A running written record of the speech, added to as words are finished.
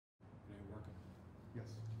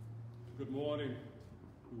Good morning.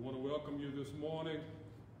 We want to welcome you this morning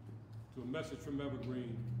to a message from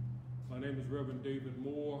Evergreen. My name is Reverend David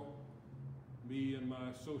Moore. Me and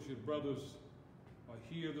my associate brothers are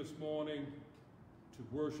here this morning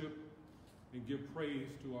to worship and give praise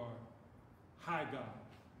to our high God.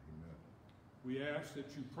 Amen. We ask that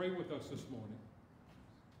you pray with us this morning.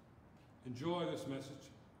 Enjoy this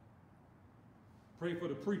message. Pray for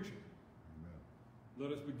the preacher. Amen.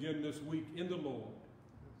 Let us begin this week in the Lord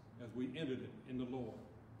as we ended it in the Lord.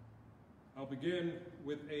 I'll begin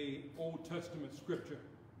with an Old Testament scripture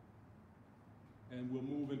and we'll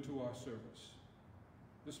move into our service.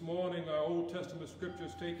 This morning our Old Testament scripture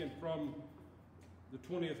is taken from the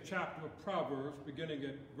 20th chapter of Proverbs, beginning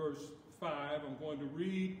at verse 5. I'm going to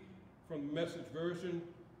read from the Message version.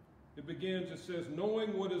 It begins, it says,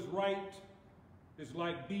 "Knowing what is right is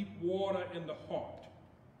like deep water in the heart.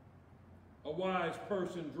 A wise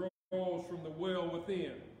person draws from the well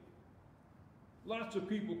within." Lots of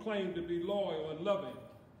people claim to be loyal and loving,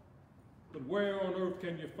 but where on earth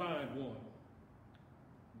can you find one?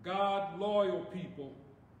 God-loyal people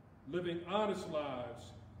living honest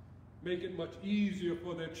lives make it much easier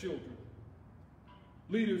for their children.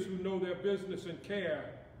 Leaders who know their business and care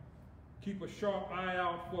keep a sharp eye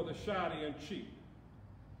out for the shoddy and cheap.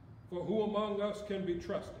 For who among us can be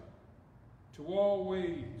trusted to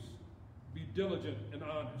always be diligent and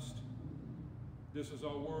honest? This is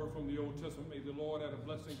our word from the Old Testament. May the Lord add a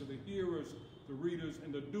blessing to the hearers, the readers,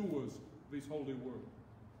 and the doers of His holy word.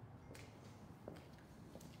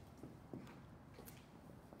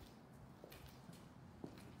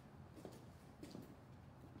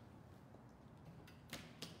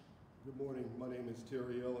 Good morning. My name is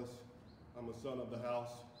Terry Ellis. I'm a son of the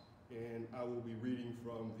house, and I will be reading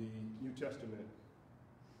from the New Testament.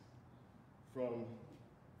 From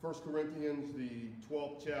 1 Corinthians, the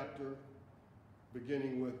 12th chapter,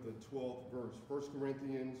 beginning with the 12th verse. 1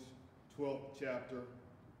 Corinthians, 12th chapter,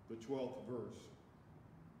 the 12th verse.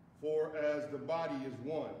 "For as the body is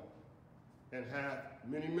one, and hath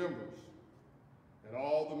many members, and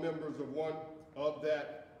all the members of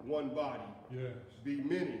that one body, Yes. be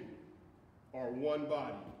many, are one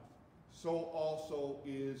body, so also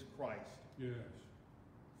is Christ. Yes.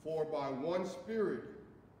 For by one Spirit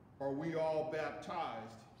are we all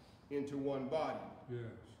baptized into one body, Yes.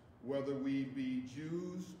 whether we be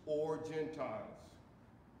Jews or Gentiles,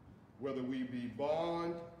 whether we be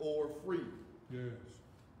bond or free, Yes.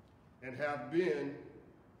 and have been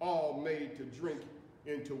all made to drink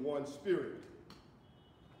into one Spirit.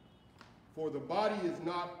 For the body is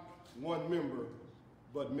not one member,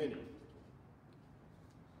 but many.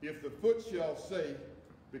 If the foot shall say,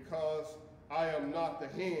 because I am not the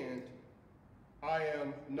hand, I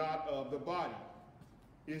am not of the body,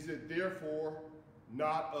 is it therefore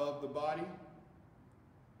not of the body?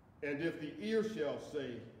 And if the ear shall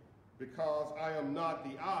say, because I am not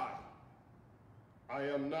the eye, I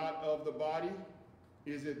am not of the body,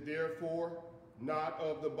 is it therefore not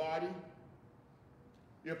of the body?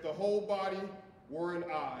 If the whole body were an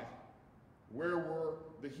eye, where were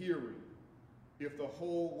the hearing? If the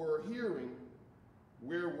whole were hearing,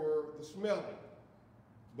 where were the smelling?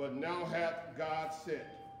 But now hath God set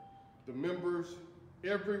the members,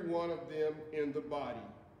 every one of them, in the body,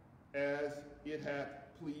 as it hath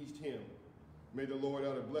pleased him. May the Lord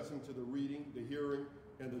add a blessing to the reading, the hearing,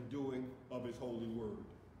 and the doing of his holy word.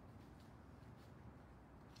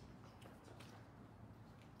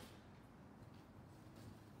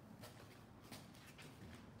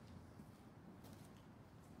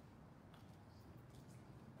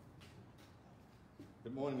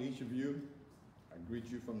 Good morning, each of you. I greet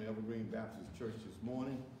you from the Evergreen Baptist Church this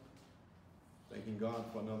morning. Thanking God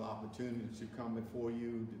for another opportunity to come before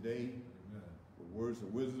you today. Amen. With words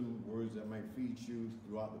of wisdom, words that may feed you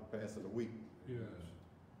throughout the rest of the week. Yes.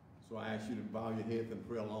 So I ask you to bow your heads and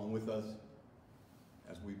pray along with us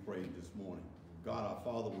as we pray this morning. God our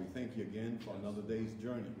Father, we thank you again for another day's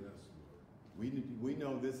journey. Yes. We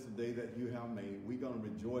know this is the day that you have made. We're going to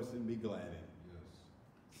rejoice and be glad in it.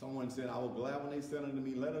 Someone said, I was glad when they said unto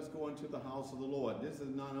me, let us go into the house of the Lord. This is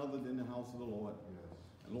none other than the house of the Lord. Yes.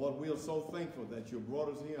 And Lord, we are so thankful that you brought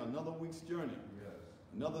us here another week's journey. Yes.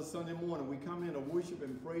 Another Sunday morning. We come here to worship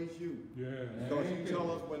and praise you. Yes. Because you tell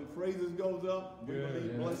us when praises goes up, we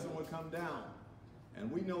believe blessing will come down.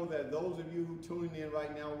 And we know that those of you who tuning in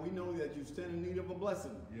right now, we know that you stand in need of a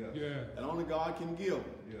blessing. Yes. That only God can give.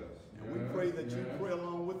 Yes. And we pray that you pray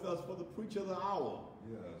along with us for the preacher of the hour.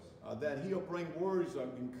 Yes. That he'll bring words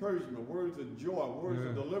of encouragement, words of joy, words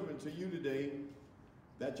of deliverance to you today,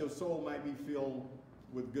 that your soul might be filled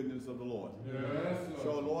with goodness of the Lord. Yes, Lord.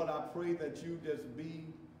 So, Lord, I pray that you just be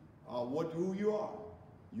who you are.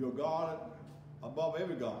 You are God above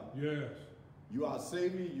every God. Yes. You are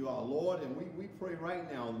Savior, you are Lord, and we pray right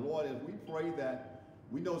now, Lord, as we pray that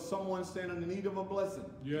we know someone standing in need of a blessing.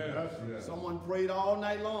 Yes. Someone prayed all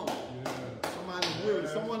night long. Yes. Somebody's weary.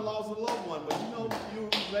 Someone lost a loved one, but you know you're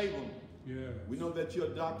able. Yes. We know that you're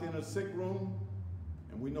a doctor in a sick room,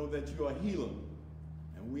 and we know that you're a healer.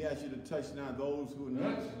 And we ask you to touch now those who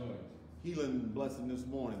need healing blessing this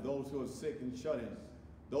morning, those who are sick and shut in,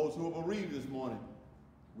 those who are bereaved this morning.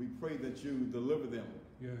 We pray that you deliver them.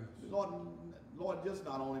 Yes. Lord, just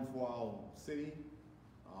not only for our city,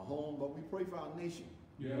 our home, but we pray for our nation.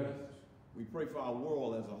 Yes. We pray for our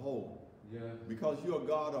world as a whole. Yes. Because you're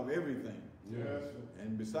God of everything. Yes.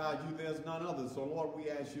 And beside you, there's none other. So, Lord, we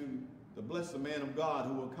ask you to bless the man of God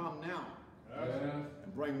who will come now. Yes.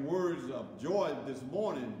 And bring words of joy this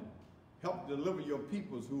morning. Help deliver your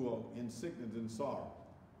peoples who are in sickness and sorrow.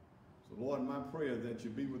 So, Lord, my prayer that you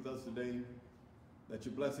be with us today, that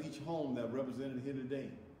you bless each home that represented here today.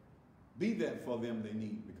 Be that for them they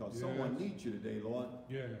need, because someone needs you today, Lord.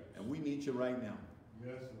 Yes. And we need you right now.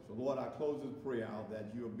 Yes. So, Lord, I close this prayer out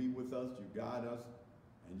that you'll be with us, you guide us.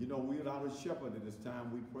 And you know, we're not a shepherd at this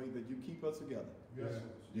time. We pray that you keep us together. Yes.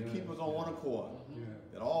 You keep us on one accord.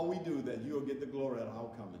 That all we do, that you'll get the glory at our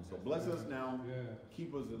coming. So bless us now.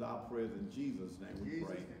 Keep us at our prayers. In Jesus' name we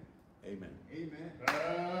pray. Amen. Amen.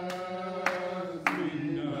 As we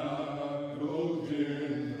now go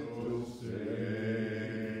gentle Savior,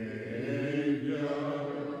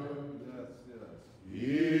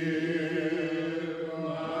 hear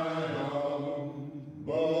my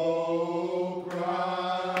humble cry.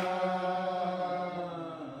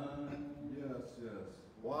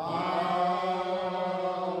 While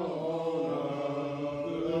on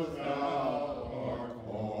others thou art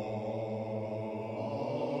calling,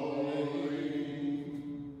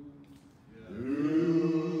 do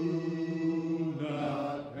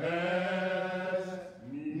not pass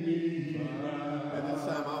me by. At this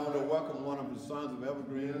time, I want to welcome one of the sons of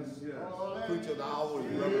Evergreen. Preacher of the hour is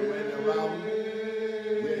Reverend Rowden.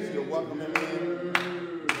 We ask you to welcome him in.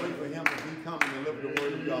 Pray for him as he comes and deliver the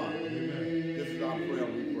word of God. This is our prayer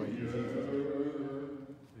we pray in Jesus' name.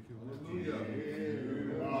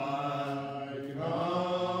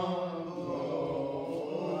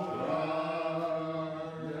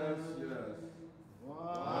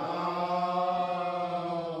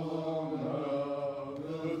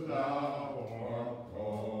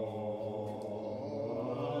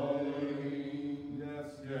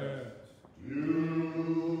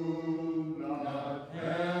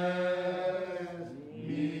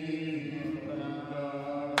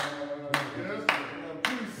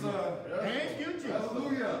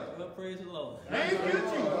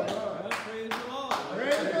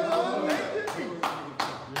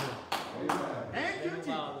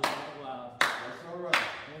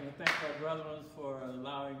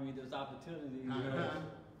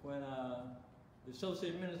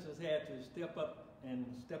 Associate ministers had to step up and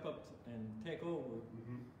take over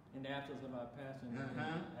in the absence of our pastor.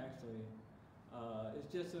 Actually,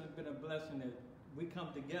 it's just been a blessing that we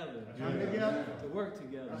come together to work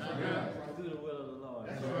together to do the will of the Lord.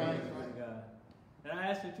 That's right. God. And I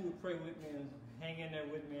ask that you would pray with me and hang in there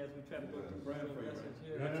with me as we try to go through the message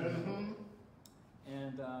here.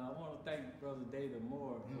 And I want to thank Brother David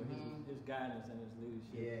Moore for his guidance and his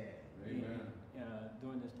leadership. Amen.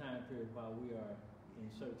 During this time period while we are in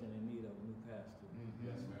search and in need of a new pastor.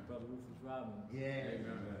 Yes, ma'am. Brother Rufus Robin.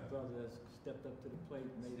 Brother that's stepped up to the plate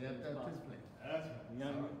and made this possible.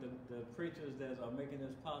 The preachers that are making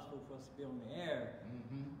this possible for us to be on the air.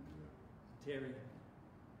 Terry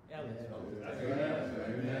Ellis.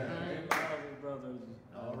 Brothers.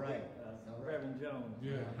 All right. Reverend Jones.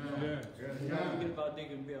 Don't forget about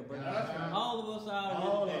Deacon Bill. But all of us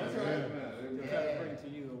are here today to try to bring to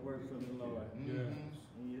you a word from the Lord.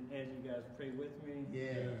 As you guys pray with me,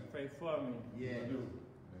 pray for me.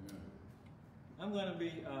 I'm going to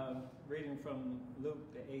be reading from Luke,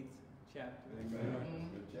 the 8th chapter. If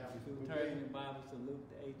you turn your Bibles to Luke,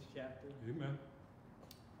 the 8th chapter. Amen.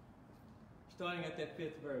 Starting at that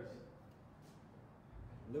 5th verse.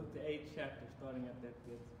 Luke, the 8th chapter, starting at that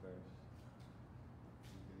 5th verse.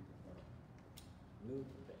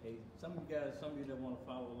 Luke, the 8th. Some of you that want to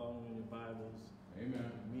follow along in your Bibles.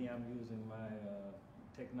 Amen. Me, I'm using my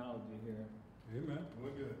technology here. Amen.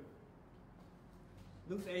 We're good.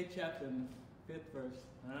 Luke 8th chapter, 5th verse.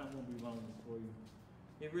 I don't want to be long before you.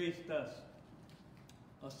 It reads thus: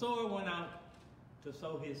 a sower went out to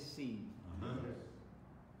sow his seed.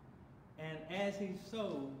 And as he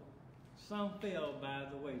sowed, some fell by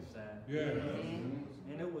the wayside.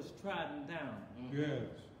 And it was trodden down.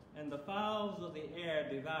 And the fowls of the air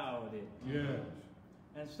devoured it.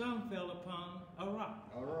 and some fell upon a rock.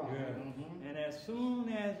 All right. Yeah. And as soon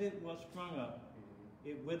as it was sprung up,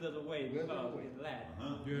 it withered away because it lacked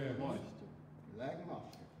moisture. Like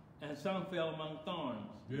moisture. And some fell among thorns.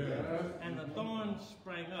 Yeah. And the thorns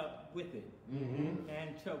sprang up with it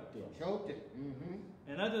and choked it. Choked it.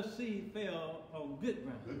 And other seed fell on good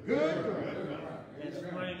ground Good ground. and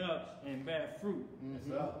sprang up and bare fruit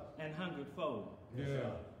and hundredfold.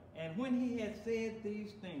 Yeah. And when he had said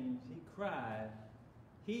these things, he cried,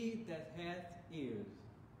 "He that hath ears,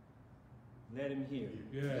 let him hear."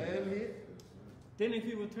 Yeah. Let him hear. Then if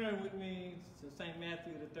you will turn with me to St.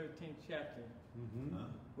 Matthew, the 13th chapter,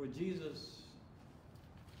 where Jesus,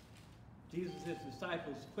 his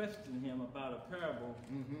disciples questioned him about a parable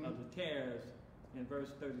of the tares in verse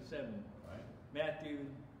 37. Right. Matthew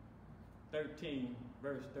 13,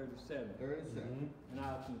 verse 37. 37. And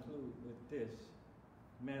I'll conclude with this.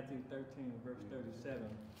 Matthew 13, verse 37,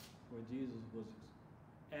 where Jesus was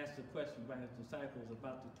asked a question by his disciples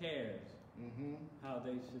about the tares, how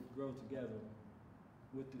they should grow together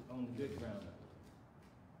on the good ground.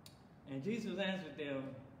 And Jesus answered them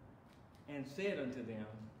and said unto them,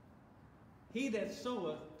 "He that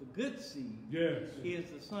soweth the good seed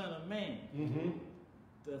is the Son of Man.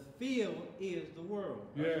 The field is the world.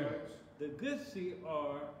 Yeah. The good seed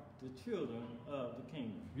are the children of the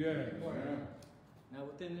kingdom." Yeah. Now,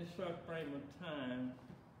 within this short frame of time,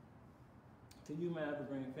 to you, my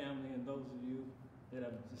Evergreen family, and those of you that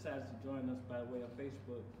have decided to join us by way of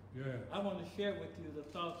Facebook, I want to share with you the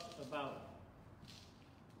thoughts about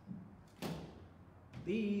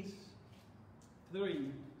these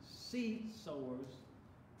 3 seed sowers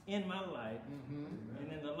in my life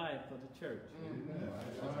and in the life of the church.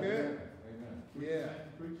 That's good. Yeah.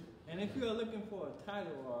 And if you are looking for a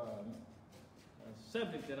title or a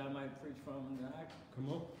subject that I might preach from, then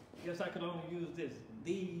I guess I could only use this: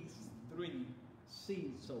 these 3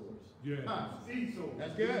 seed sowers. Yeah. Seed sowers.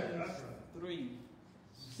 That's good. 3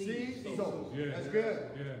 Seed seed sowers. sowers. Yeah. That's good.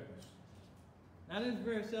 Yeah. Now, it is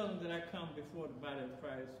very seldom that I come before the body of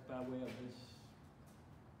Christ by way of this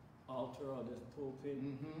altar or this pulpit.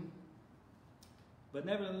 But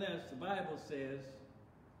nevertheless, the Bible says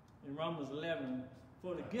in Romans 11,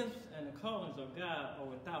 "For the gifts and the callings of God are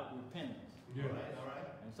without repentance." Yeah.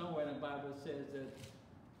 And somewhere in the Bible it says that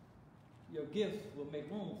your gifts will make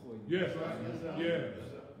room for you. Yes. Yeah.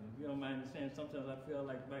 If you don't mind me saying, sometimes I feel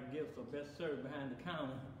like my gifts are best served behind the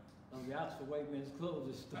counter of the Oxford Wakeman's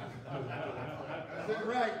clothing store. That's it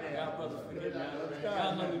right there. Y'all brothers forgive me.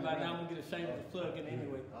 Y'all know me by now. I'm going to get ashamed to plug in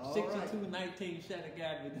anyway. All 6219 Shattuck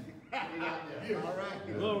Avenue. All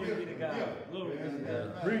right. Glory be to God. Glory be to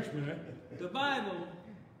God. Preach, man. The Bible.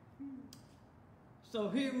 So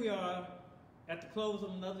here we are at the close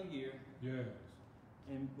of another year. Yes.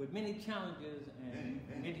 And with many challenges and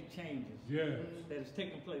many changes Yes. that has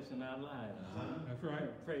taken place in our lives. That's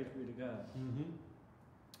right. Praise be to God.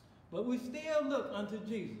 But we still look unto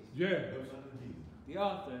Jesus, Yeah. the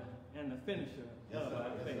author and the finisher of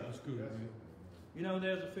our faith. That's good, man. You know,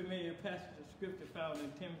 there's a familiar passage of scripture found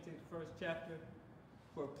in Timothy, the 1st chapter,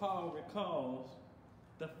 where Paul recalls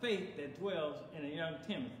the faith that dwells in a young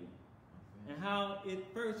Timothy, and how it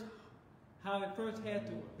first had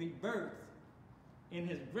to be birthed in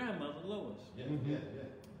his grandmother Lois,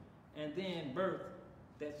 and then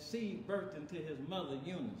that seed birthed into his mother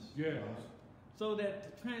Eunice. Yes. So that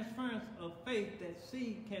the transference of faith, that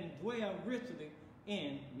seed can dwell richly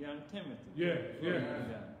in young Timothy. Yeah. Yeah.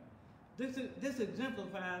 This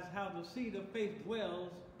exemplifies how the seed of faith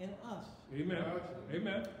dwells in us. Amen.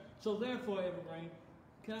 Amen. So therefore, Evergreen,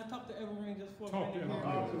 can I talk to Evergreen just for a Talk to minute?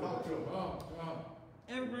 him.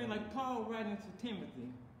 Evergreen, like Paul writing to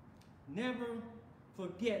Timothy, never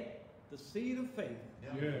forget the seed of faith,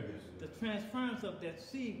 Yes. the transference of that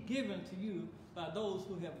seed given to you by those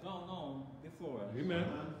who have gone on before us. Amen.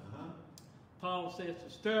 Paul says to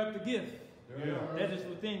stir up the gift Yeah. that is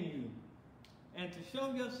within you, and to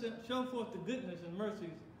show forth the goodness and mercies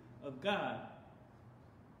of God,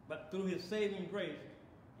 but through His saving grace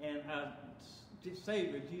and our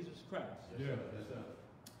Savior Jesus Christ. Yeah.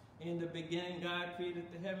 In the beginning, God created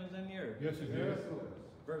the heavens and the earth. Yes, it is.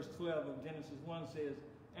 Verse 12 of Genesis 1 says,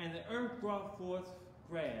 "And the earth brought forth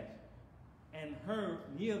grass, and herb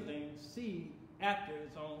yielding seed after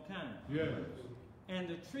its own kind. Yes. And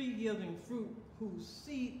the tree yielding fruit, whose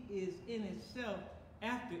seed is in itself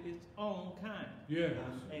after its own kind. Yes.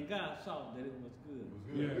 And God saw that it was good."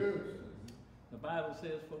 Yes. The Bible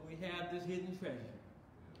says, "For we have this hidden treasure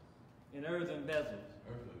in earthen vessels,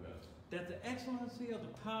 that the excellency of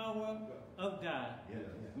the power of God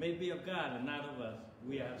may be of God and not of us,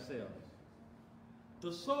 we ourselves."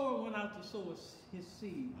 The sower went out to sow his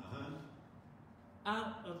seed,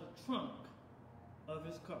 out of the trunk of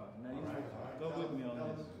his car. Now you go with me on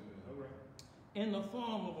this. In the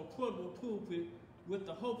form of a portable pulpit with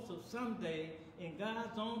the hopes of someday, in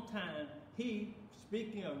God's own time, he,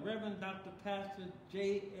 speaking of Reverend Dr. Pastor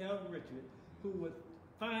J.L. Richard, who would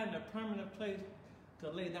find a permanent place to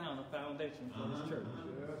lay down a foundation for his church.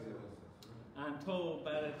 I'm told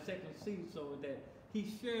by that second seed sower that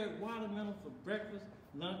he shared watermelon for breakfast,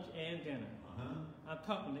 lunch, and dinner. I'm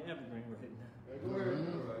talking to Evergreen right now.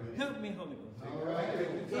 Help me, Holy Ghost.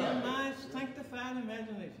 In my sanctified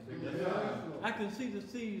imagination, I can see the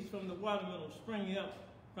seeds from the watermelon springing up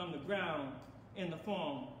from the ground in the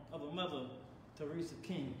form of a Mother Teresa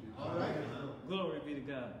King. Glory be to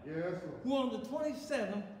God. Who on the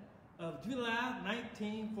 27th of July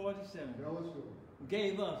 1947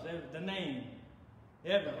 gave us the name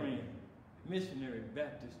Evergreen Missionary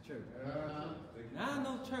Baptist Church. Now I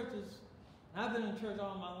know churches, I've been in church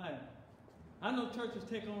all my life. I know churches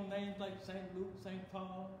take on names like St. Luke, St.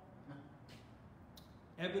 Paul,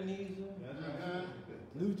 Ebenezer,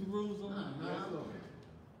 New Jerusalem,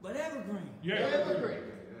 but Evergreen.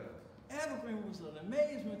 Evergreen was an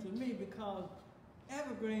amazement to me because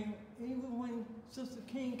Evergreen, even when Sister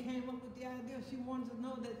King came up with the idea, she wanted to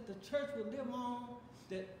know that the church would live on,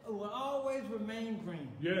 that it would always remain green.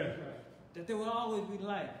 That there will always be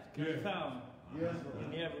life can be found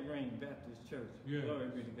in the Evergreen Baptist Church. Glory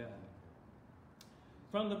be to God.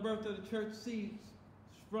 From the birth of the church, seeds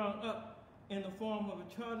sprung up in the form of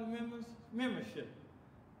a charter membership,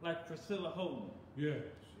 like Priscilla Holden,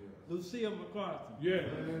 Lucille MacArthur,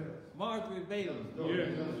 Marjorie Bailey,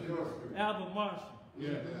 Albert Marshall,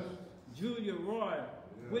 Julia Roy,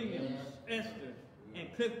 Williams, Esther,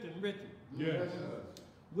 and Clifton Richard,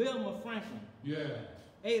 Wilma Franklin,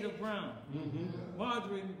 Ada Brown,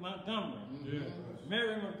 Marjorie Montgomery,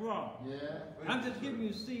 Mary McGraw. I'm just giving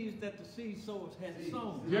you seeds that the seed sowers had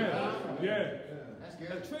sown. That's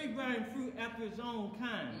good. A tree bearing fruit after its own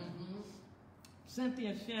kind.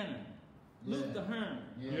 Cynthia Shannon, Luther Hearn,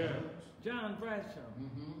 John Bradshaw,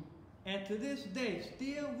 and to this day,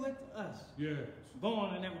 still with us,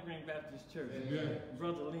 born in Evergreen Baptist Church,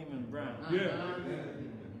 Brother Lehman Brown.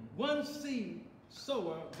 One seed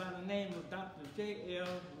sower by the name of Dr.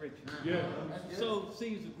 J.L. Richard sowed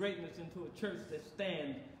seeds of greatness into a church that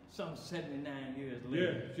stands some 79 years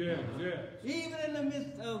later. Even in the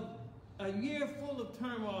midst of a year full of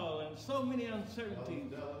turmoil and so many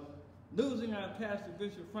uncertainties, losing our pastor,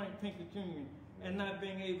 Bishop Frank Pinkett Jr., and not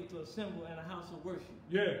being able to assemble in a house of worship,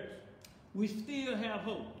 we still have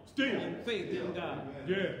hope and faith in God.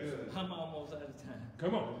 I'm almost out of time.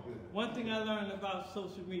 Come on. One thing I learned about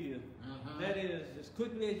social media, that is, as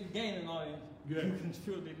quickly as you gain an audience, you can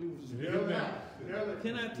surely lose it.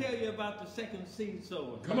 Can I tell you about the second seed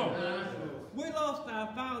sower? Come on. We lost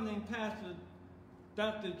our founding pastor,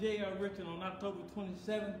 Dr. J.L. Richard, on October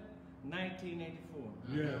 27,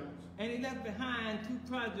 1984. And he left behind 2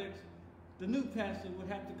 projects the new pastor would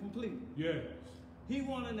have to complete. He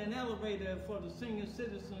wanted an elevator for the senior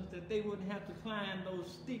citizens that they wouldn't have to climb those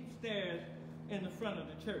steep stairs in the front of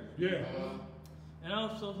the church. And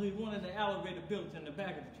also he wanted an elevator built in the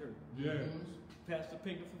back of the church. Pastor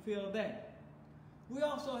Pinkett fulfilled that. We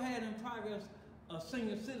also had in progress a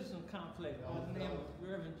senior citizen complex by the name of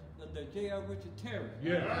Reverend the J.L. Richard Terry.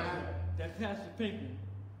 That Pastor Pinkett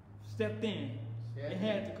stepped in and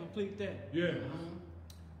had to complete that.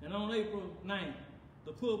 And on April 9th,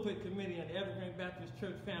 the pulpit committee and the Evergreen Baptist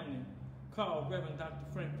Church family called Reverend Dr.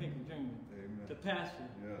 Frank Pinkett Jr. to pastor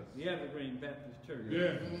the Evergreen Baptist Church.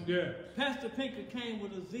 Pastor Pinkett came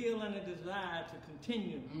with a zeal and a desire to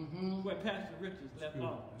continue where Pastor Richards left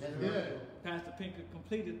off. Pastor Pinkett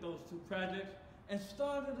completed those 2 projects and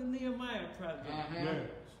started the Nehemiah project.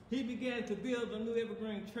 He began to build the new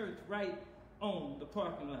Evergreen Church right on the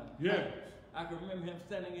parking lot. I can remember him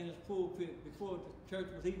standing in his pulpit before the church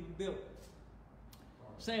was even built,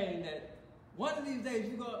 saying that one of these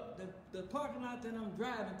days the parking lot that I'm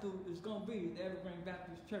driving through is going to be the Evergreen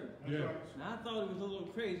Baptist Church. Now I thought it was a little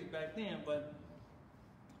crazy back then, but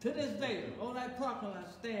to this day, on that parking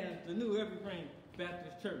lot stands the new Evergreen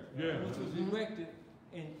Baptist Church, which was erected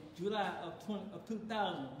in July of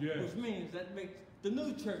 2000, which means that makes the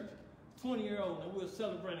new church 20-year-old, and we're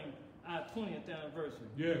celebrating our 20th anniversary.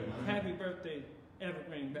 Happy birthday,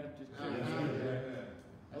 Evergreen Baptist Church.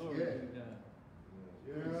 Glory to God.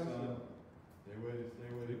 Stay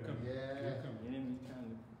with it.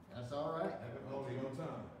 That's all right. Have it hold your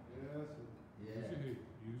time.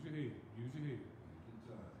 Use your head.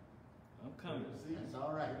 I'm coming. That's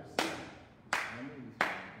all right. Come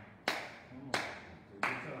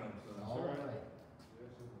on. All right.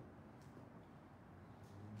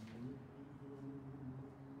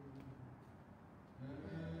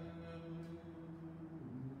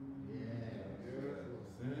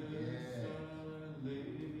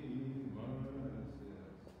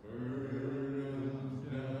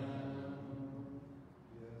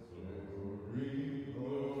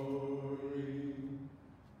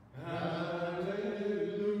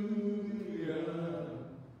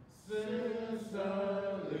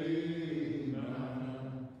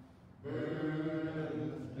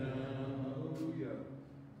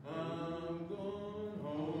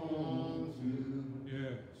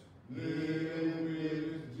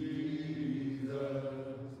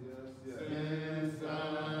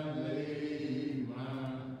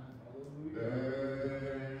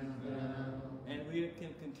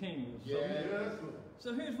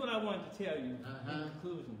 So here's what I wanted to tell you in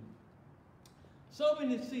conclusion. So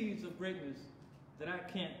many seeds of greatness that I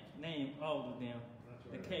can't name all of them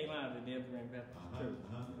that came out of the Evergreen Baptist Church.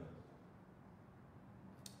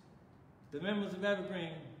 The members of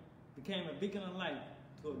Evergreen became a beacon of light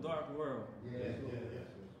to a dark world.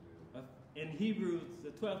 In Hebrews, the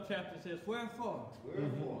 12th chapter says, Wherefore,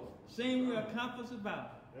 seeing we are compassed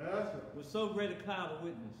about with so great a cloud of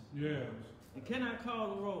witness, and cannot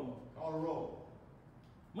call the roll.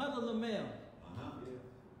 Mother LaMelle,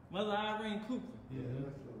 Mother Irene Cooper,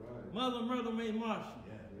 Mother Myrtle May Marshall,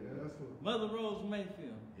 Mother Rose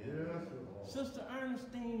Mayfield, Sister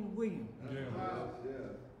Ernestine Williams.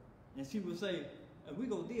 And she would say, we're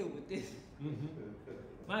going to deal with this.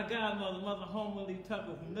 My godmother, Mother Homer Lee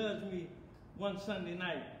Tucker, who nudged me one Sunday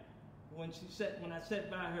night when I sat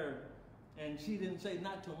by her, and she didn't say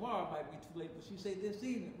not tomorrow might be too late, but she said this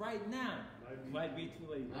evening, right now, might be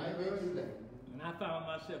too late. And I found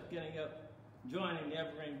myself getting up, joining the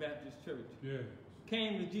Evergreen Baptist Church.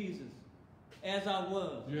 Came to Jesus as I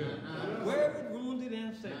was. Wearied, wounded,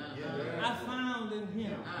 and sick. I found in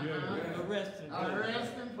him a resting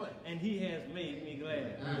place. And he has made me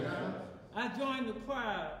glad. I joined the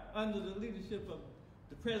choir under the leadership of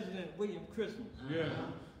the President William Christmas.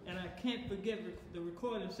 And I can't forget the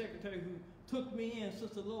recording secretary who took me in,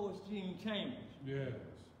 Sister Lois Jean Chambers.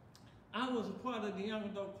 I was a part of the young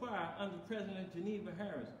adult choir under President Geneva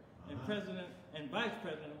Harris and President and Vice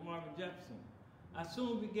President Marvin Jefferson. I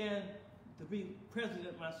soon began to be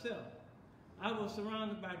president myself. I was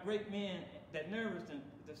surrounded by great men that nourished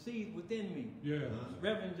the seed within me.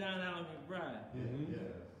 Reverend John Allen McBride.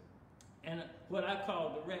 And what I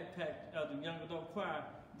call the rat pack of the young adult choir,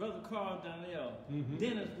 Brother Carl Donnell,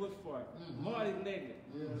 Dennis Woodford, Marty Leggett,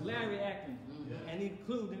 Larry Atkins, and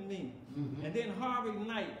including me. And then Harvey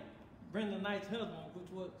Knight, Brenda Knight's husband,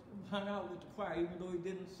 which hung out with the choir, even though he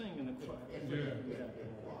didn't sing in the choir.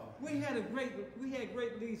 We had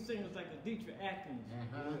great lead singers like Dietrich Atkins,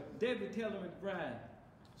 Debbie Taylor McBride,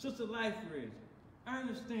 Sister Lifebridge,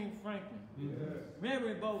 Ernestine Franklin,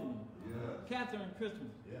 Mary Bowden, Catherine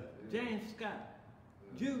Christmas, James Scott,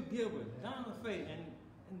 Jude Gilbert, Donna Faye, and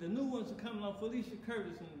the new ones are coming on, Felicia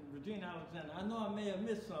Curtis and Regina Alexander. I know I may have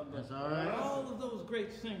missed some, but all of those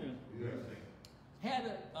great singers had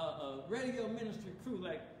a radio ministry crew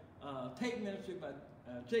like tape ministry by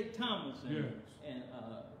Jake Thomas and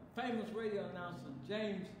famous radio announcer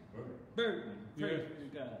James Burton, praise be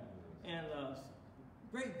to God, and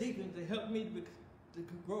great deacons that helped me to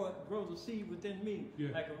grow the seed within me,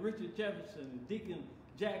 like a Richard Jefferson, and Deacon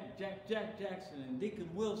Jack Jackson, and Deacon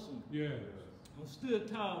Wilson, who stood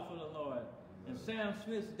tall for the Lord, and Sam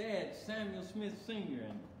Smith's dad, Samuel Smith Sr.,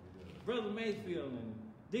 and Brother Mayfield, and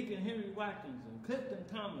Deacon Henry Watkins, and Clifton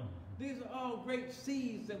Thomas. These are all great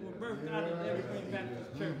seeds that were birthed out of the Evergreen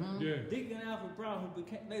Baptist Church. Deacon Alfred Brown, who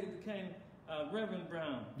later became Reverend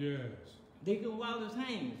Brown. Deacon Wallace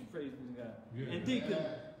Haynes, praise be to God. And Deacon,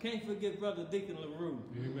 can't forget Brother Deacon LaRue,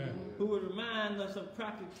 who would remind us of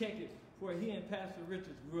Crockett, Texas, where he and Pastor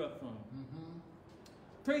Richards grew up from.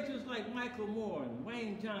 Preachers like Michael Moore and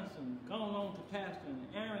Wayne Johnson, gone on to pastor, and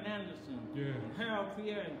Aaron Anderson, and Harold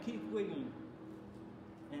Pierre and Keith Williams,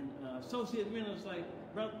 and associate ministers like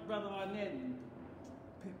Brother Arnett and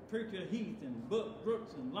Preacher Heath and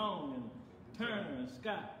Brooks and Long and Turner and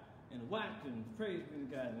Scott and Watkins, praise be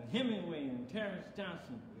to God, and Hemingway and Terrence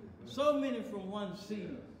Johnson. So many from one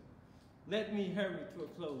seed. Let me hurry to a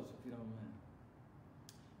close, if you don't mind.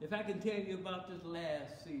 If I can tell you about this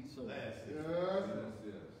last seed sower.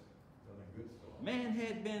 Man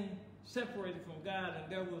had been separated from God,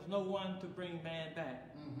 and there was no one to bring man back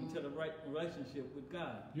into the right relationship with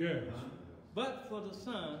God. But for the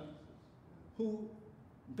Son, who,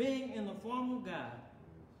 being in the form of God,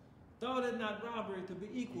 thought it not robbery to be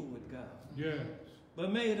equal with God,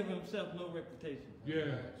 but made of himself no reputation,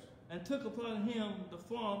 and took upon him the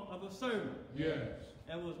form of a servant,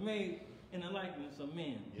 and was made in the likeness of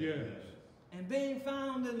men. And being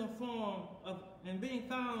found in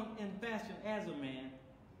fashion as a man,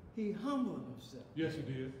 he humbled himself. He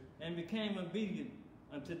did. And became obedient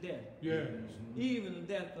unto death, even the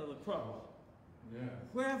death of the cross.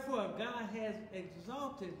 Wherefore God has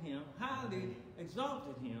exalted him, highly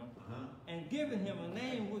exalted him, and given him a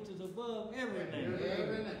name which is above every name.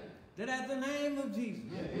 That at the name of Jesus,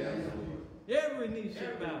 every knee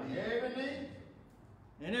shall bow,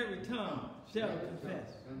 and every tongue shall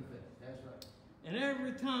confess. And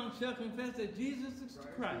every tongue shall confess that Jesus is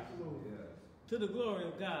Christ, to the glory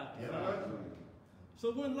of God.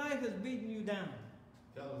 So when life has beaten you down,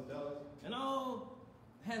 and all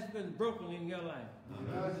has been broken in your life.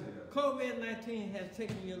 COVID-19 has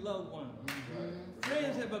taken your loved one.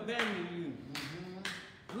 Friends have abandoned you.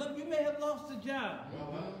 Look, you may have lost a job.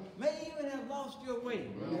 May even have lost your way.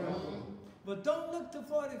 But don't look to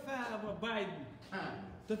 45 or Biden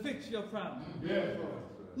to fix your problem.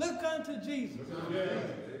 Look unto Jesus.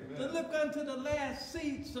 To look unto the last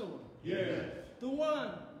seed sower. The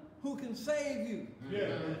one who can save you,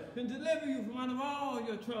 can deliver you from out of all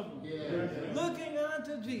your troubles. Looking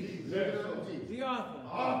unto Jesus, the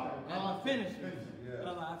author and the finisher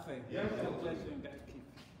of our faith. God bless you and God keep you.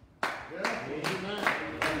 Amen.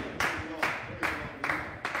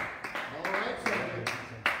 All right, sir.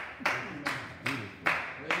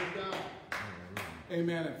 Praise God.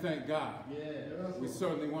 Amen, and thank God. Yeah. We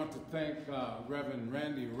certainly want to thank Reverend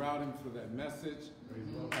Randy Rowden for that message,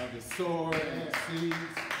 the sword and the seeds,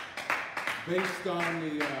 based on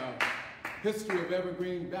the history of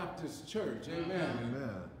Evergreen Baptist Church. Amen.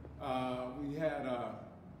 We had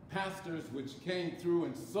pastors which came through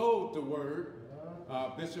and sold the word,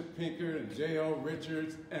 Bishop Pinker and J.O.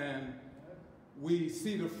 Richards, and we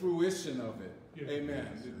see the fruition of it. Amen.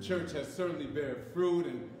 The church has certainly bear fruit,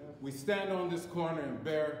 and we stand on this corner and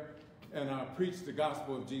bear and preach the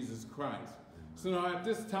gospel of Jesus Christ. So now at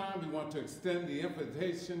this time, we want to extend the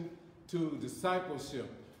invitation to discipleship.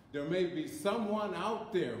 There may be someone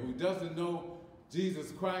out there who doesn't know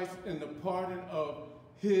Jesus Christ in the pardon of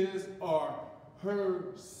his or her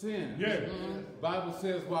sins. The Bible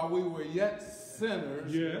says, while we were yet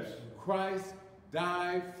sinners, Christ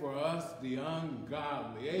died for us, the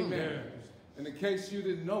ungodly. Amen. And in case you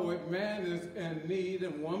didn't know it, man is in need,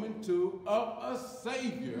 and woman too, of a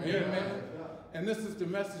Savior. Amen. And this is the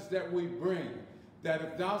message that we bring, that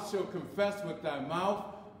if thou shalt confess with thy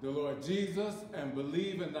mouth the Lord Jesus and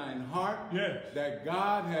believe in thine heart that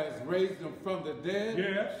God has raised him from the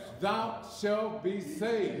dead, thou shalt be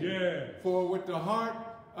saved. For with the heart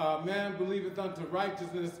man believeth unto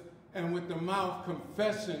righteousness, and with the mouth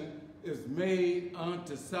confession is made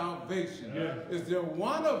unto salvation. Is there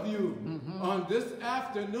one of you on this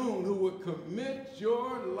afternoon who would commit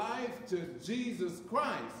your life to Jesus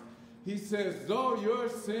Christ? He says, though your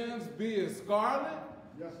sins be as scarlet,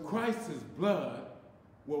 Christ's blood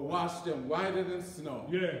will wash them whiter than snow.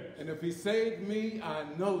 And if he saved me, I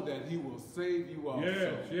know that he will save you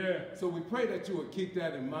also. So we pray that you would keep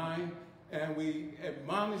that in mind, and we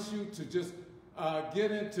admonish you to just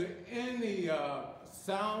get into any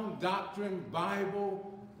sound doctrine,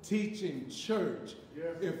 Bible teaching church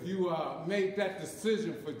if you made that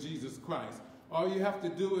decision for Jesus Christ. All you have to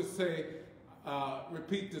do is say,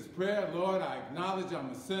 repeat this prayer: Lord, I acknowledge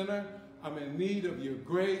I'm a sinner. I'm in need of your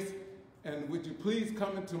grace. And would you please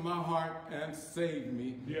come into my heart and save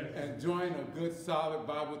me and join a good, solid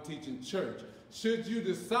Bible teaching church? Should you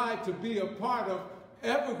decide to be a part of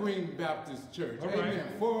Evergreen Baptist Church, amen,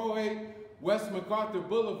 408 West MacArthur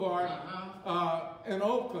Boulevard in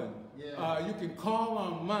Oakland. You can call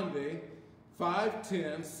on Monday,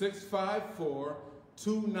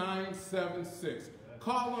 510-654-2976.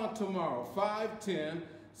 Call on tomorrow,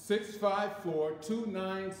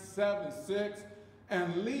 510-654-2976.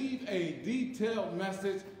 and leave a detailed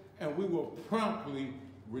message, and we will promptly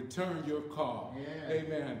return your call.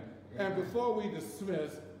 Amen. And before we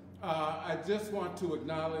dismiss, I just want to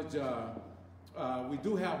acknowledge we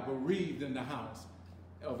do have bereaved in the house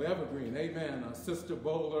of Evergreen. Amen. Sister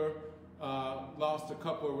Bowler lost a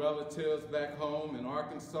couple of relatives back home in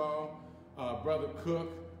Arkansas. Brother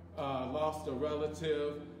Cook lost a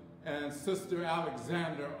relative, and Sister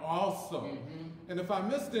Alexander also. And if I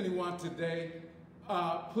missed anyone today,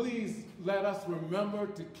 please let us remember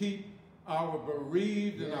to keep our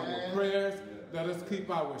bereaved in our prayers. Let us keep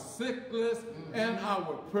our sick list and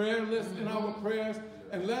our prayer list in our prayers.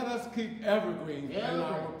 And let us keep Evergreen in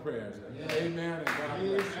our prayers. Amen. And God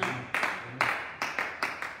bless you.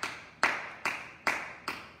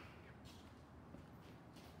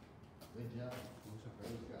 Good job.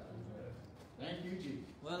 Praise God. Thank you, Jesus.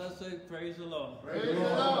 Well, let's say praise the Lord. Praise the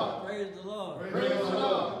Lord. Praise the Lord. Praise the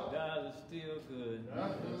Lord. God is still good.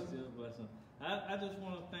 He's still blessing. I just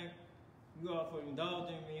want to thank you all for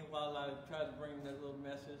indulging me while I try to bring that little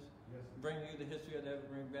message, bring you the history of the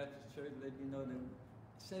Evergreen Baptist Church, let you know that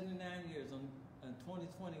 79 years in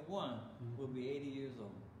 2021 will be 80 years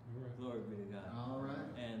old. Glory be to God. All right.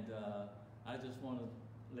 And I just want to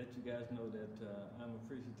let you guys know that I'm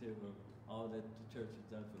appreciative of all that the church has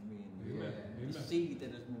done for me and the seed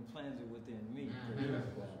that has been planted within me.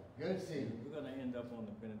 Good seed. We're going to end up on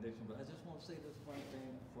the benediction, but I just want to say this one thing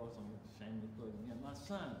before I'm shameless plugging in. My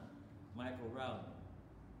son, Michael Rowden,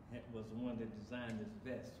 was the one that designed this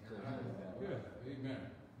vest. Amen.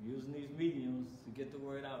 using these mediums to get the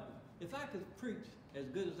word out. If I could preach as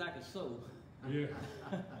good as I could sew, Yeah.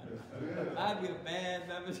 I'd be a bad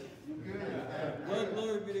Baptist. Well,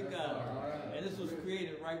 glory be to God. And this was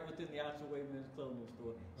created right within the Oxford Wayman's clothing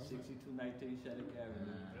store, 6219 Shattuck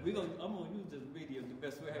Avenue. I'm gonna use this medium the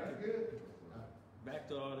best way I can. Back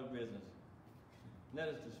to all the business. Let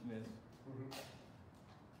us dismiss.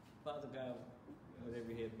 Father God, with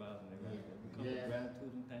every head bowed and every head, we come with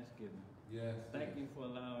gratitude and thanksgiving. Yes. Thank you for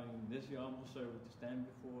allowing this your humble servant to stand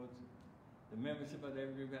before the membership of the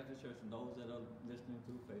Evergreen Baptist Church and those that are listening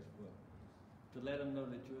through Facebook, to let them know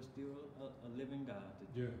that you're still a living God,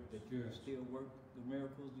 that you still work the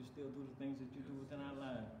miracles, you still do the things that you do within our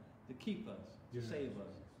lives, to keep us, to save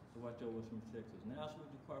us, to watch over us and protect us. Now as we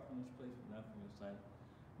depart from this place, but not from your sight,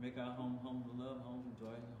 make our homes of love, homes of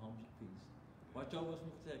joy, and homes of peace. Watch over us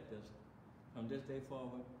and protect us from this day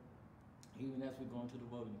forward, even as we go into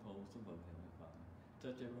the voting polls to vote, Heavenly Father.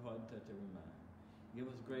 Touch every heart and touch every mind. Give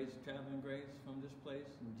us grace, traveling grace from this place.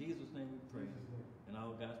 In Jesus' name we pray. And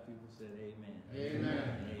all God's people said amen.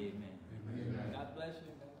 Amen. Amen. Amen. God bless you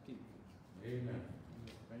and God keep you. Amen.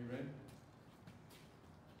 Are you ready?